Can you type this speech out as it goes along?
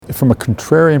From a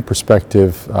contrarian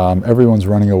perspective, everyone's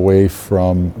running away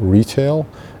from retail,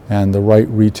 and the right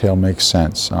retail makes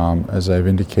sense. As I've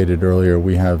indicated earlier,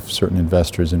 we have certain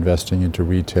investors investing into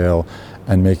retail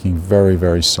and making very,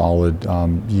 very solid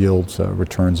yields,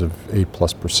 returns of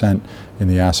 8+% in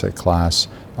the asset class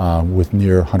with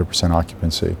near 100%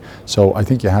 occupancy. So I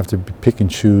think you have to pick and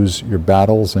choose your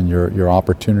battles and your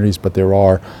opportunities, but there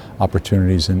are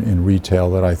opportunities in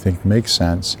retail that I think make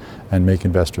sense and make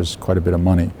investors quite a bit of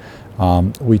money.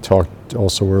 We talked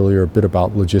also earlier a bit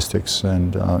about logistics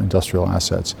and industrial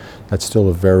assets. That's still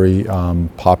a very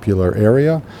popular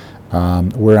area.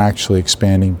 We're actually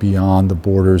expanding beyond the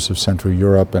borders of Central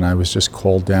Europe, and I was just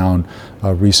called down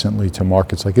recently to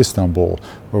markets like Istanbul,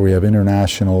 where we have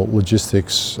international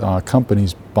logistics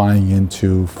companies buying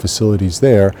into facilities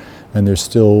there, and there's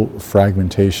still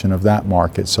fragmentation of that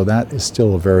market. So that is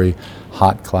still a very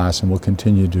hot class and will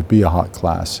continue to be a hot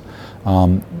class.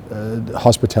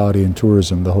 Hospitality and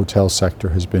tourism, the hotel sector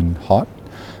has been hot.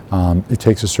 It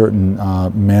takes a certain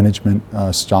management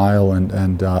style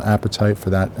and appetite for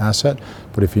that asset,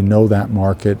 but if you know that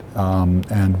market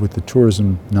and with the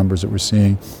tourism numbers that we're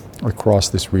seeing across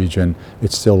this region,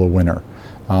 it's still a winner.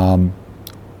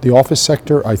 The office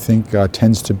sector, I think,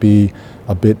 tends to be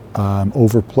a bit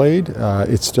overplayed.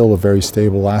 It's still a very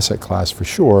stable asset class for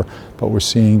sure, but we're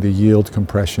seeing the yield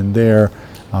compression there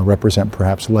represent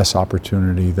perhaps less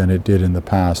opportunity than it did in the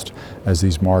past as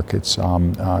these markets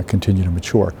continue to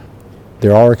mature.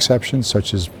 There are exceptions,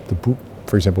 such as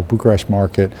for example, Bucharest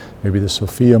market, maybe the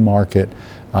Sofia market,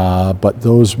 but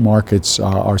those markets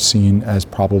are seen as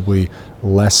probably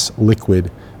less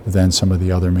liquid than some of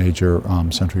the other major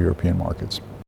Central European markets.